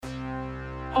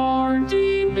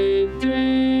Hardee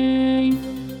Midday.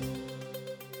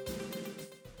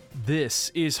 This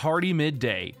is Hardee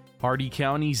Midday, Hardee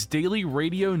County's daily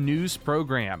radio news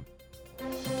program.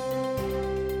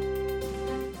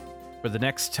 For the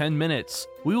next 10 minutes,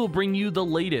 we will bring you the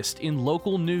latest in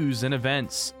local news and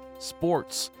events,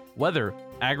 sports, weather,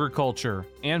 agriculture,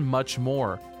 and much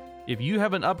more. If you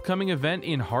have an upcoming event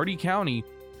in Hardee County,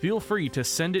 feel free to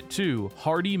send it to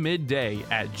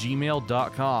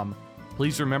hardeemidday@gmail.com.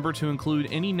 Please remember to include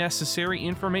any necessary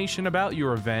information about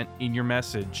your event in your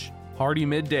message. Hardee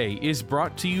Midday is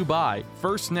brought to you by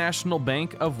First National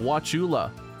Bank of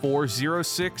Wauchula,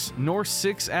 406 North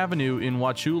 6th Avenue in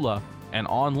Wauchula, and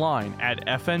online at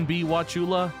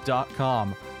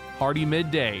fnbwauchula.com. Hardee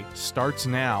Midday starts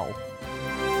now.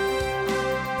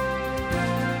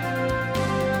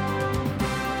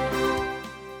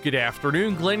 Good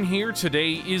afternoon, Glenn here.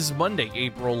 Today is Monday,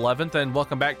 April 11th, and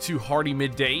welcome back to Hardee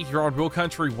Midday here on Real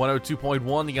Country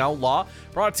 102.1 The Outlaw,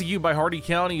 brought to you by Hardee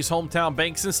County's hometown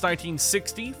bank since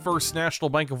 1960, First National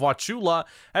Bank of Wauchula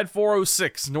at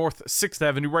 406 North 6th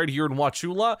Avenue right here in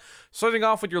Wauchula. Starting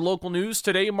off with your local news,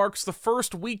 today marks the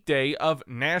first weekday of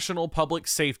National Public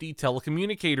Safety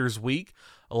Telecommunicators Week.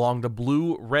 Along the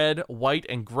blue, red, white,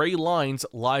 and gray lines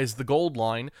lies the gold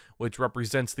line, which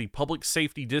represents the public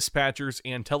safety dispatchers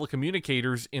and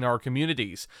telecommunicators in our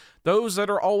communities. Those that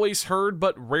are always heard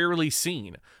but rarely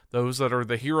seen. Those that are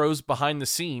the heroes behind the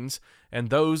scenes, and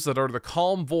those that are the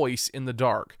calm voice in the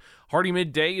dark. Hardee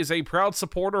Midday is a proud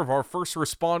supporter of our first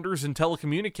responders and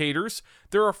telecommunicators.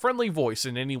 They're a friendly voice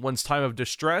in anyone's time of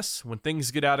distress. When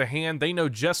things get out of hand, they know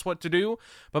just what to do,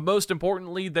 but most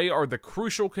importantly, they are the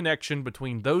crucial connection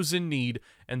between those in need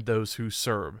and those who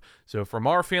serve. So from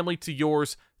our family to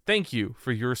yours, thank you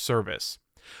for your service.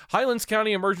 Highlands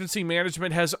County Emergency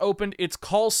Management has opened its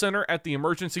call center at the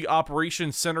Emergency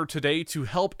Operations Center today to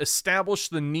help establish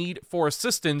the need for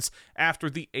assistance after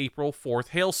the April 4th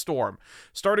hailstorm.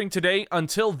 Starting today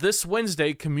until this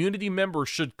Wednesday, community members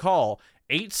should call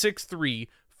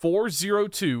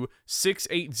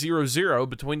 863-402-6800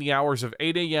 between the hours of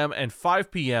 8 a.m. and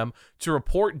 5 p.m. to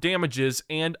report damages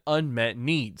and unmet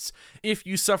needs. If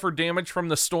you suffer damage from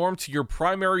the storm to your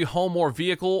primary home or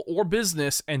vehicle or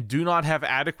business and do not have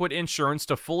adequate insurance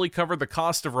to fully cover the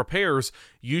cost of repairs,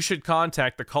 you should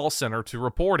contact the call center to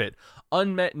report it.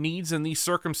 Unmet needs in these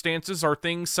circumstances are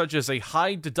things such as a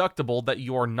high deductible that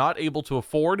you are not able to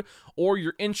afford or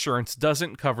your insurance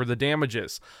doesn't cover the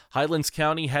damages. Highlands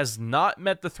County has not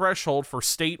met the threshold for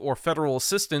state or federal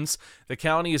assistance. The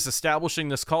county is establishing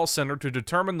this call center to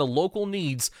determine the local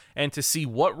needs and to see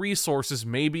what resources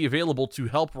may be available to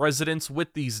help residents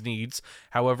with these needs.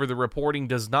 However, the reporting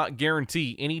does not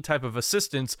guarantee any type of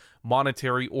assistance,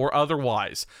 monetary or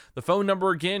otherwise. The phone number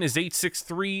again is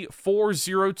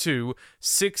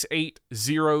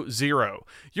 863-402-6800.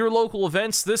 Your local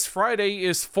events this Friday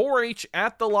is 4-H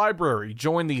at the library.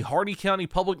 Join the Hardee County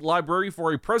Public Library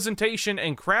for a presentation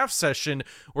and craft session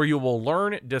where you will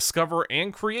learn, discover,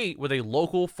 and create with a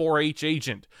local 4-H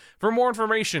agent. For more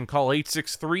information, call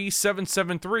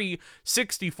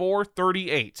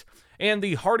 863-773-6438. And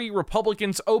the Hardee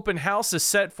Republicans Open House is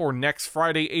set for next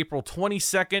Friday, April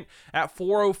 22nd at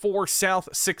 404 South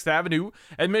 6th Avenue.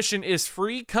 Admission is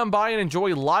free. Come by and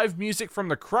enjoy live music from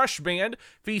the Crush Band,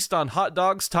 feast on hot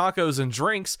dogs, tacos, and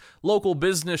drinks. Local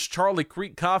business Charlie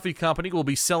Creek Coffee Company will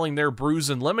be selling their brews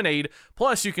and lemonade.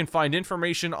 Plus, you can find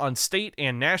information on state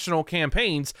and national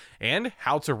campaigns and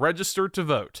how to register to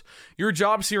vote. Your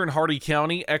jobs here in Hardee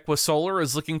County: Equisolar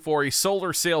is looking for a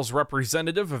solar sales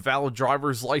representative. A valid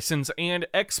driver's license and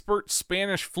expert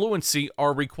Spanish fluency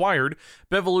are required.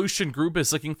 Bevolution Group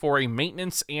is looking for a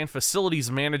maintenance and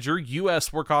facilities manager.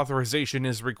 U.S. work authorization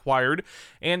is required.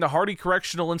 And the Hardee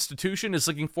Correctional Institution is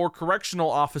looking for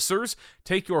correctional officers.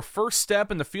 Take your first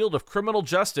step in the field of criminal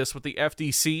justice with the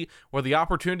FDC, where the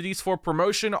opportunities for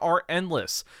promotion are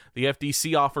endless. The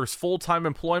FDC offers full-time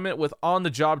employment with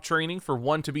on-the-job training for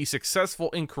one to be successful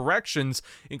in corrections,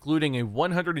 including a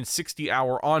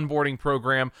 160-hour onboarding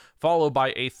program, followed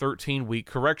by a 13-week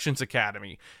corrections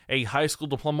academy. A high school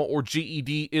diploma or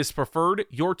GED is preferred.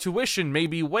 Your tuition may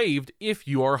be waived if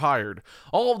you are hired.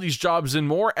 All of these jobs and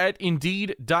more at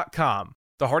Indeed.com.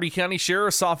 The Hardee County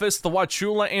Sheriff's Office, the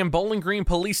Wauchula and Bowling Green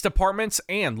Police Departments,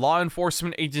 and law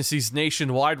enforcement agencies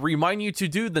nationwide remind you to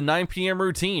do the 9 p.m.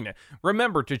 routine.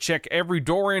 Remember to check every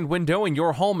door and window in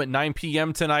your home at 9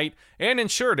 p.m. tonight and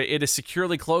ensure that it is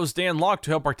securely closed and locked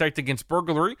to help protect against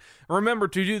burglary. Remember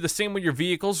to do the same with your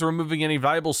vehicles, removing any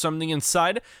valuables from the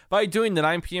inside. By doing the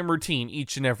 9 p.m. routine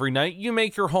each and every night, you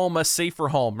make your home a safer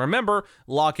home. Remember,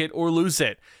 lock it or lose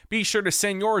it. Be sure to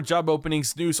send your job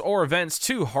openings, news, or events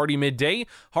to Hardee Midday.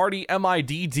 Hardee,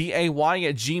 MIDDAY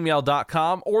at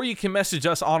gmail.com, or you can message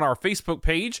us on our Facebook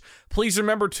page. Please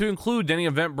remember to include any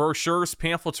event brochures,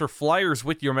 pamphlets, or flyers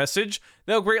with your message.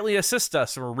 They'll greatly assist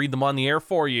us, and we'll read them on the air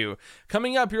for you.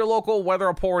 Coming up, your local weather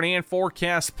report and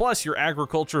forecast, plus your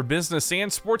agriculture, business,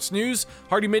 and sports news.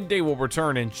 Hardee Midday will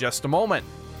return in just a moment.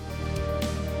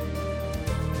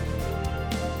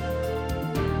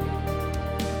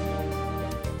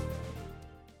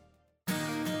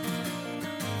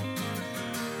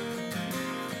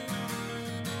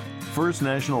 First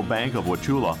National Bank of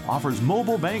Wauchula offers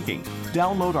mobile banking.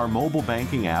 Download our mobile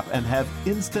banking app and have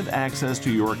instant access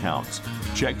to your accounts.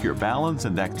 Check your balance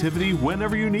and activity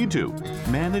whenever you need to.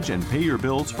 Manage and pay your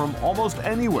bills from almost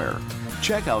anywhere.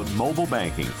 Check out mobile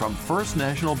banking from First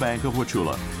National Bank of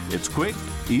Wauchula. It's quick,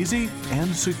 easy,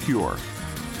 and secure.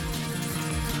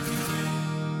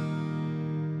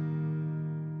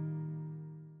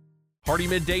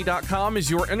 HardeeMidday.com is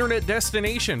your internet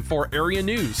destination for area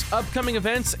news, upcoming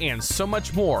events, and so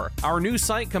much more. Our news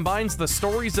site combines the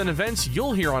stories and events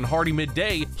you'll hear on Hardee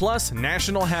Midday, plus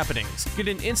national happenings. Get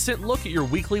an instant look at your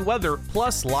weekly weather,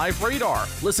 plus live radar.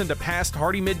 Listen to past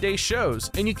Hardee Midday shows,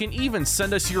 and you can even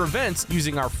send us your events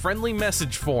using our friendly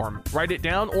message form. Write it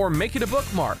down or make it a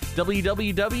bookmark.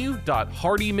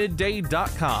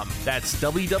 www.HardeeMidday.com. That's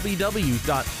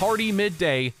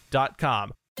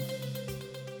www.HardeeMidday.com.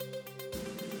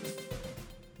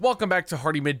 Welcome back to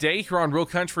Hardee Midday here on Real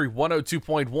Country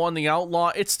 102.1 The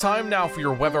Outlaw. It's time now for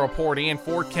your weather report and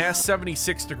forecast.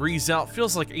 76 degrees out,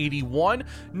 feels like 81.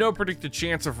 No predicted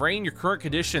chance of rain. Your current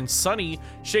conditions sunny.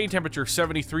 Shade temperature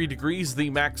 73 degrees. The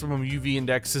maximum UV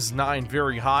index is 9,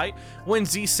 very high.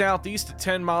 Winds east southeast at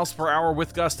 10 miles per hour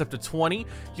with gusts up to 20.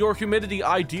 Your humidity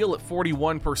ideal at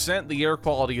 41%. The air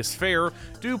quality is fair.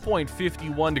 Dew point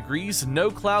 51 degrees. No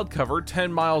cloud cover,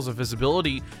 10 miles of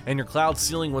visibility, and your cloud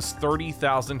ceiling was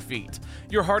 30,000 feet.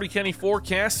 Your Hardee County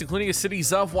forecast, including the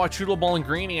cities of Wauchula, Bowling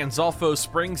Green, and Zolfo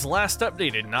Springs, last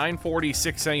updated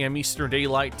 9:46 a.m. Eastern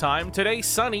Daylight Time. Today,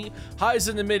 sunny, highs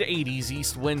in the mid-80s,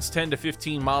 east winds 10 to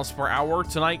 15 miles per hour.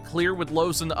 Tonight, clear with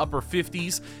lows in the upper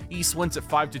 50s, east winds at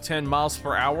 5 to 10 miles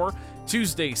per hour.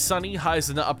 Tuesday, sunny, highs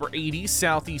in the upper 80s,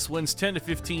 southeast winds 10 to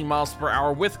 15 miles per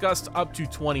hour with gusts up to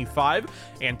 25.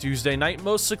 And Tuesday night,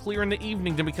 mostly clear in the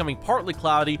evening to becoming partly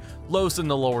cloudy, lows in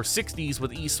the lower 60s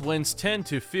with east winds 10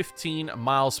 to 15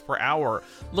 miles per hour.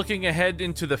 Looking ahead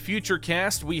into the future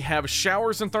cast, we have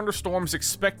showers and thunderstorms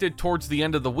expected towards the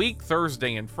end of the week,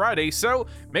 Thursday and Friday, so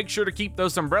make sure to keep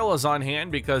those umbrellas on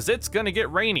hand because it's going to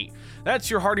get rainy. That's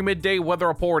your Hardee Midday weather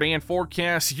report and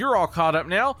forecast. You're all caught up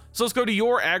now, so let's go to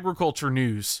your agriculture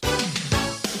news.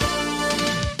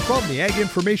 From the Ag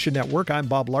Information Network, I'm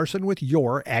Bob Larson with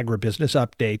your Agribusiness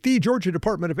Update. The Georgia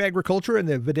Department of Agriculture and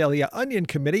the Vidalia Onion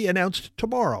Committee announced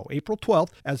tomorrow, April 12th,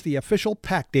 as the official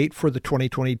pack date for the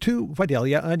 2022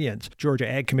 Vidalia onions. Georgia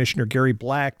Ag Commissioner Gary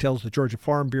Black tells the Georgia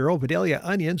Farm Bureau Vidalia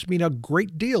onions mean a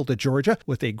great deal to Georgia,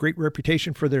 with a great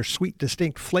reputation for their sweet,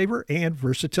 distinct flavor and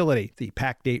versatility. The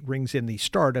pack date rings in the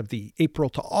start of the April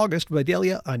to August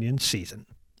Vidalia onion season.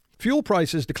 Fuel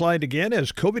prices declined again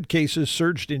as COVID cases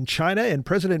surged in China, and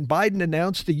President Biden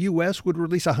announced the U.S. would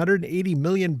release 180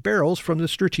 million barrels from the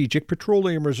Strategic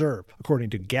Petroleum Reserve.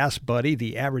 According to Gas Buddy,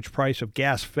 the average price of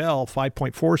gas fell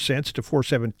 5.4 cents to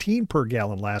 $4.17 per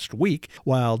gallon last week,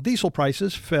 while diesel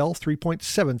prices fell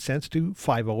 3.7 cents to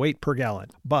 $5.08 per gallon.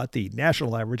 But the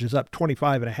national average is up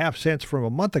 25.5 cents from a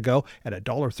month ago at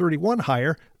 $1.31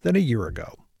 higher than a year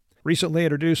ago. Recently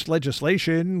introduced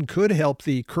legislation could help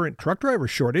the current truck driver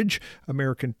shortage.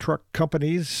 American truck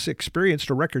companies experienced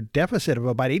a record deficit of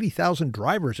about 80,000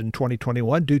 drivers in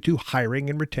 2021 due to hiring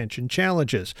and retention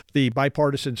challenges. The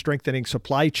bipartisan Strengthening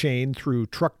Supply Chain Through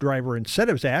Truck Driver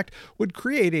Incentives Act would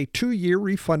create a 2-year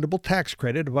refundable tax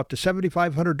credit of up to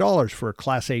 $7,500 for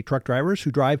Class A truck drivers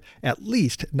who drive at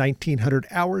least 1,900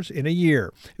 hours in a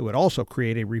year. It would also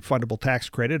create a refundable tax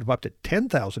credit of up to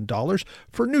 $10,000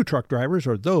 for new truck drivers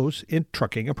or those in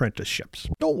trucking apprenticeships.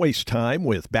 Don't waste time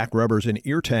with back rubbers and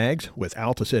ear tags. With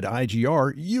Alticid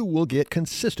IGR, you will get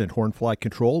consistent hornfly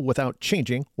control without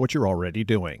changing what you're already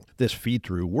doing. This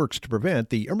feed-through works to prevent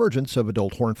the emergence of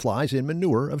adult hornflies in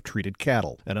manure of treated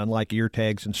cattle. And unlike ear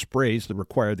tags and sprays that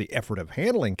require the effort of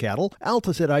handling cattle,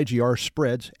 Alticid IGR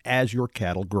spreads as your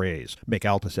cattle graze. Make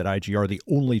Alticid IGR the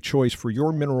only choice for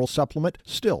your mineral supplement,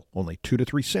 still only 2 to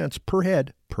 3 cents per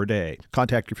head per day.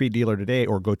 Contact your feed dealer today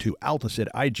or go to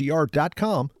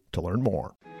AlticidIGR.com to learn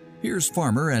more. Here's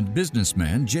farmer and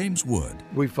businessman James Wood.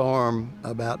 We farm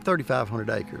about 3,500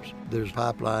 acres. There's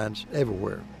pipelines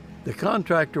everywhere. The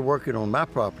contractor working on my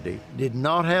property did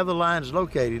not have the lines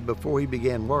located before he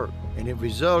began work, and it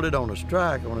resulted on a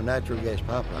strike on a natural gas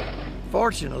pipeline.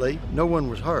 Fortunately, no one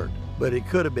was hurt, but it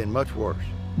could have been much worse.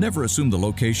 Never assume the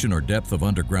location or depth of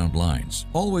underground lines.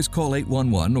 Always call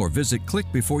 811 or visit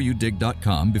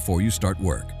clickbeforeyoudig.com before you start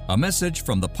work. A message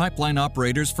from the Pipeline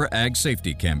Operators for Ag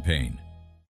Safety campaign.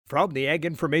 From the Ag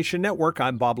Information Network,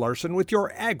 I'm Bob Larson with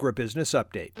your agribusiness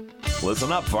update.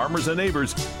 Listen up, farmers and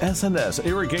neighbors. S&S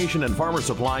Irrigation and Farmer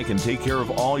Supply can take care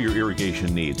of all your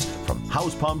irrigation needs, from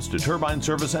house pumps to turbine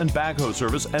service and backhoe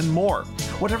service and more.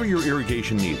 Whatever your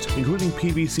irrigation needs, including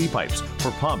PVC pipes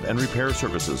for pump and repair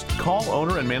services, call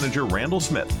owner and manager Randall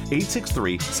Smith,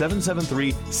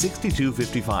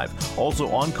 863-773-6255. Also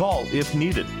on call if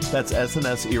needed. That's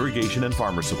S&S Irrigation and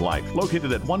Farmer Supply,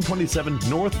 located at 127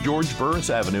 North George Burris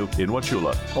Avenue in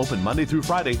Wauchula. Open Monday through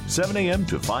Friday, 7 a.m.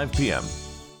 to 5 p.m.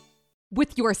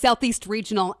 With your Southeast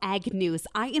Regional Ag News,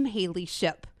 I am Haley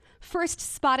Ship. First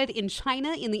spotted in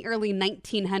China in the early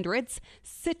 1900s,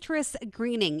 citrus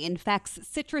greening infects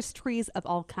citrus trees of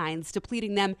all kinds,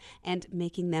 depleting them and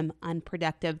making them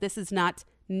unproductive. This is not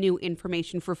new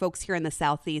information for folks here in the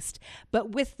Southeast, but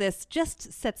with this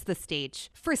just sets the stage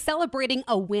for celebrating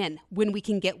a win when we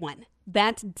can get one.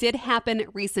 That did happen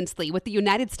recently with the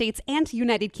United States and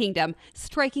United Kingdom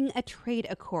striking a trade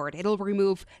accord. It'll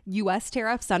remove U.S.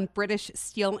 tariffs on British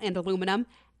steel and aluminum.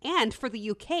 And for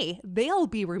the UK, they'll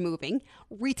be removing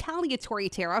retaliatory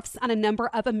tariffs on a number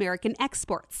of American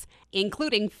exports,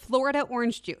 including Florida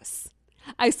orange juice.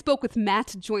 I spoke with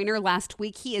Matt Joyner last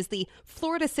week. He is the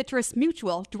Florida Citrus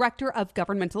Mutual Director of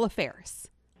Governmental Affairs.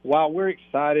 While we're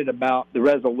excited about the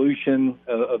resolution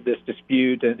of this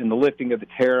dispute and the lifting of the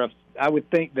tariffs, I would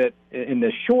think that in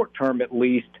the short term, at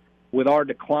least, with our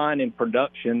decline in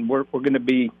production, we're going to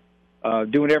be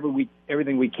doing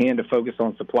everything we can to focus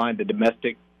on supplying the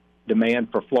domestic demand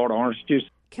for Florida orange juice.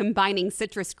 Combining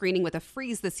citrus screening with a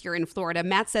freeze this year in Florida,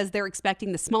 Matt says they're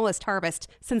expecting the smallest harvest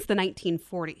since the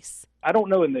 1940s. I don't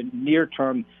know in the near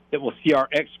term that we'll see our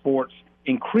exports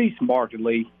increase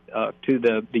markedly to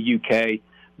the UK,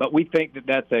 but we think that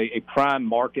that's a prime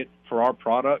market for our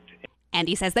product. And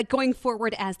he says that going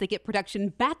forward, as they get production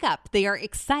back up, they are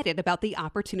excited about the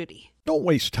opportunity. Don't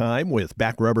waste time with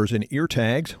back rubbers and ear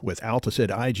tags. With Alticid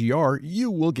IGR,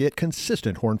 you will get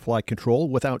consistent hornfly control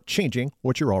without changing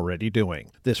what you're already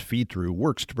doing. This feed-through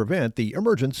works to prevent the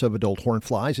emergence of adult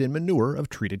hornflies in manure of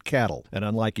treated cattle. And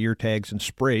unlike ear tags and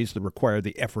sprays that require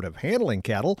the effort of handling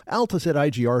cattle, Alticid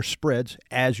IGR spreads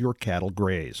as your cattle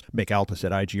graze. Make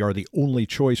Alticid IGR the only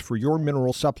choice for your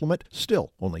mineral supplement,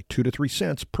 still only 2 to 3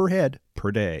 cents per head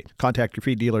per day. Contact your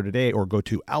feed dealer today or go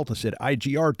to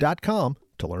AlticidIGR.com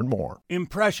to learn more.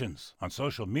 Impressions. On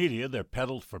social media, they're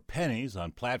peddled for pennies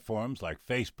on platforms like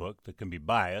Facebook that can be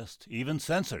biased, even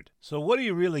censored. So what are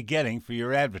you really getting for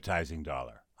your advertising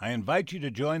dollar? I invite you to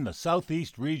join the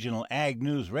Southeast Regional Ag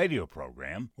News radio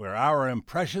program, where our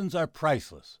impressions are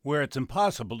priceless, where it's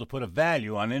impossible to put a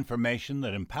value on information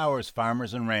that empowers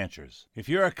farmers and ranchers. If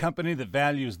you're a company that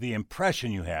values the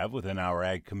impression you have within our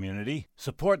ag community,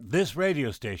 support this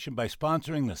radio station by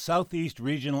sponsoring the Southeast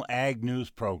Regional Ag News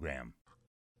program.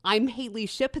 I'm Haley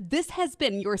Ship. This has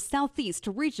been your Southeast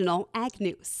Regional Ag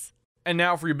News. And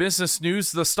now for your business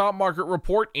news, the stock market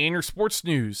report, and your sports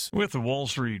news. With the Wall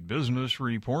Street Business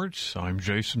Report, I'm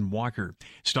Jason Walker.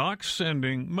 Stocks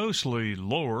ending mostly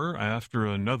lower after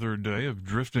another day of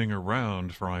drifting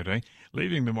around Friday,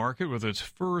 leaving the market with its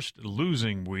first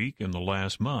losing week in the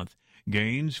last month.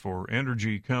 Gains for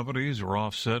energy companies were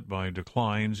offset by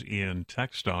declines in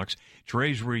tech stocks.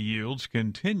 Treasury yields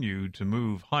continue to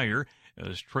move higher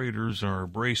as traders are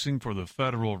bracing for the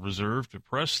Federal Reserve to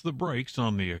press the brakes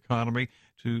on the economy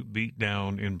to beat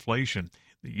down inflation.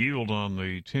 The yield on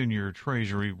the 10-year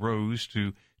Treasury rose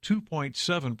to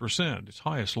 2.7%, its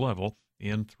highest level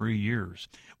in 3 years.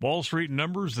 Wall Street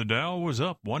numbers, the Dow was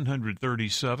up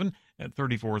 137 at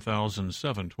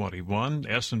 34,721.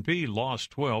 S&P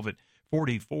lost 12 at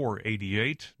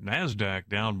 4488. NASDAQ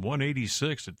down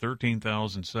 186 at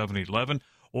 13,711.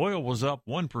 Oil was up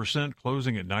 1%,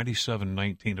 closing at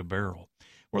 $97.19 a barrel.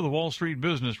 For the Wall Street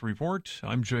Business Report,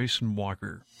 I'm Jason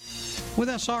Walker. With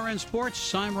SRN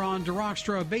Sports, I'm Ron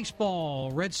DeRockstra.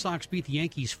 Baseball, Red Sox beat the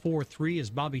Yankees 4-3 as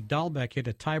Bobby Dahlbeck hit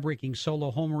a tie-breaking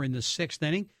solo homer in the sixth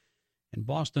inning, and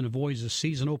Boston avoids a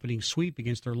season-opening sweep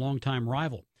against their longtime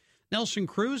rival. Nelson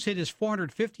Cruz hit his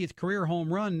 450th career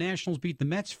home run. Nationals beat the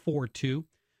Mets 4-2.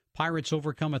 Pirates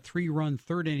overcome a 3-run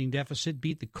third-inning deficit,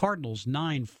 beat the Cardinals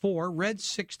 9-4. Reds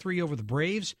 6-3 over the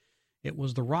Braves. It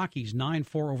was the Rockies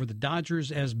 9-4 over the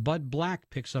Dodgers as Bud Black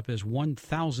picks up his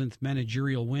 1,000th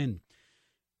managerial win.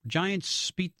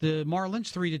 Giants beat the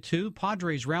Marlins 3-2.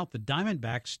 Padres rout the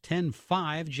Diamondbacks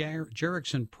 10-5.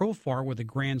 Jerickson Profar with a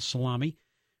grand salami.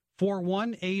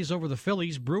 4-1, A's over the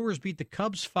Phillies. Brewers beat the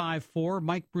Cubs 5-4.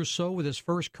 Mike Brousseau with his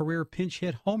first career pinch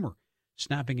hit homer,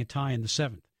 snapping a tie in the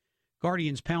 7th.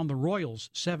 Guardians pound the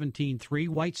Royals 17-3.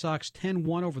 White Sox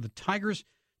 10-1 over the Tigers.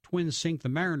 Twins sink the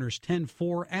Mariners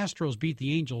 10-4. Astros beat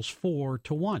the Angels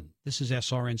 4-1. This is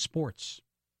SRN Sports.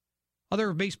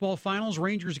 Other baseball finals,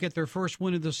 Rangers get their first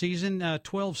win of the season,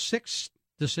 12-6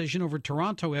 decision over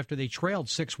Toronto after they trailed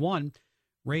 6-1.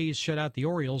 Rays shut out the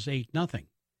Orioles 8-0.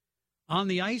 On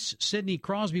the ice, Sidney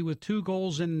Crosby with 2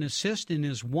 goals and an assist in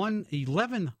his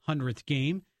 1100th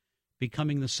game,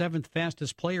 becoming the 7th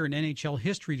fastest player in NHL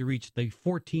history to reach the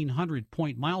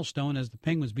 1,400-point milestone as the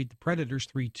Penguins beat the Predators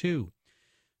 3-2.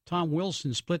 Tom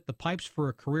Wilson split the pipes for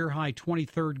a career-high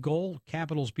 23rd goal.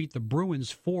 Capitals beat the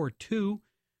Bruins 4-2.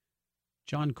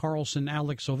 John Carlson,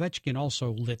 Alex Ovechkin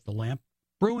also lit the lamp.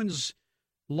 Bruins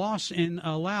loss and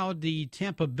allowed the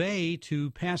Tampa Bay to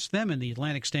pass them in the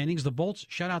Atlantic standings. The Bolts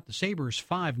shut out the Sabres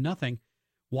 5-0.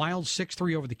 Wild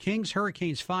 6-3 over the Kings.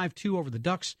 Hurricanes 5-2 over the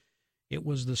Ducks. It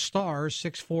was the Stars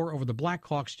 6-4 over the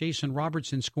Blackhawks. Jason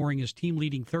Robertson scoring his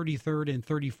team-leading 33rd and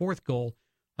 34th goal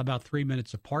about 3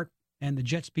 minutes apart. And the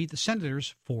Jets beat the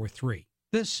Senators 4-3.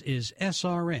 This is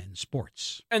SRN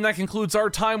Sports. And that concludes our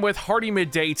time with Hardee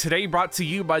Midday today, brought to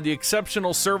you by the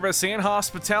exceptional service and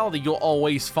hospitality you'll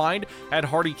always find at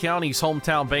Hardee County's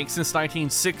hometown bank since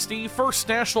 1960, First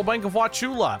National Bank of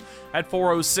Wauchula at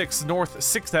 406 North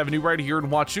 6th Avenue right here in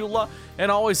Wauchula, and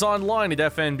always online at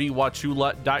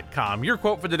fnbwauchula.com. Your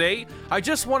quote for today: I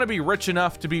just want to be rich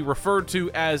enough to be referred to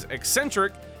as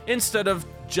eccentric instead of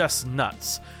just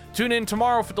nuts. Tune in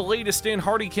tomorrow for the latest in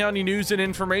Hardee County news and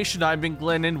information. I've been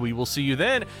Glenn, and we will see you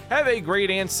then. Have a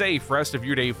great and safe rest of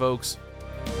your day, folks.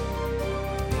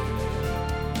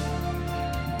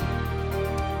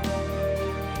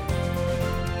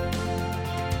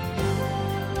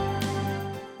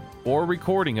 For a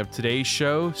recording of today's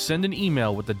show, send an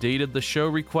email with the date of the show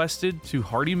requested to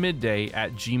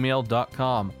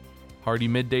hardeemidday@gmail.com. Hardee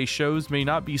Midday shows may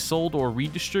not be sold or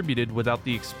redistributed without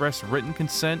the express written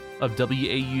consent of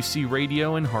WAUC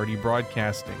Radio and Hardee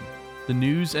Broadcasting. The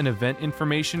news and event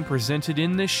information presented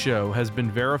in this show has been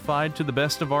verified to the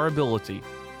best of our ability.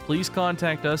 Please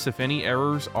contact us if any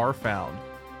errors are found.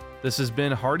 This has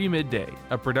been Hardee Midday,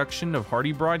 a production of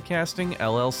Hardee Broadcasting,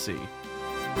 LLC.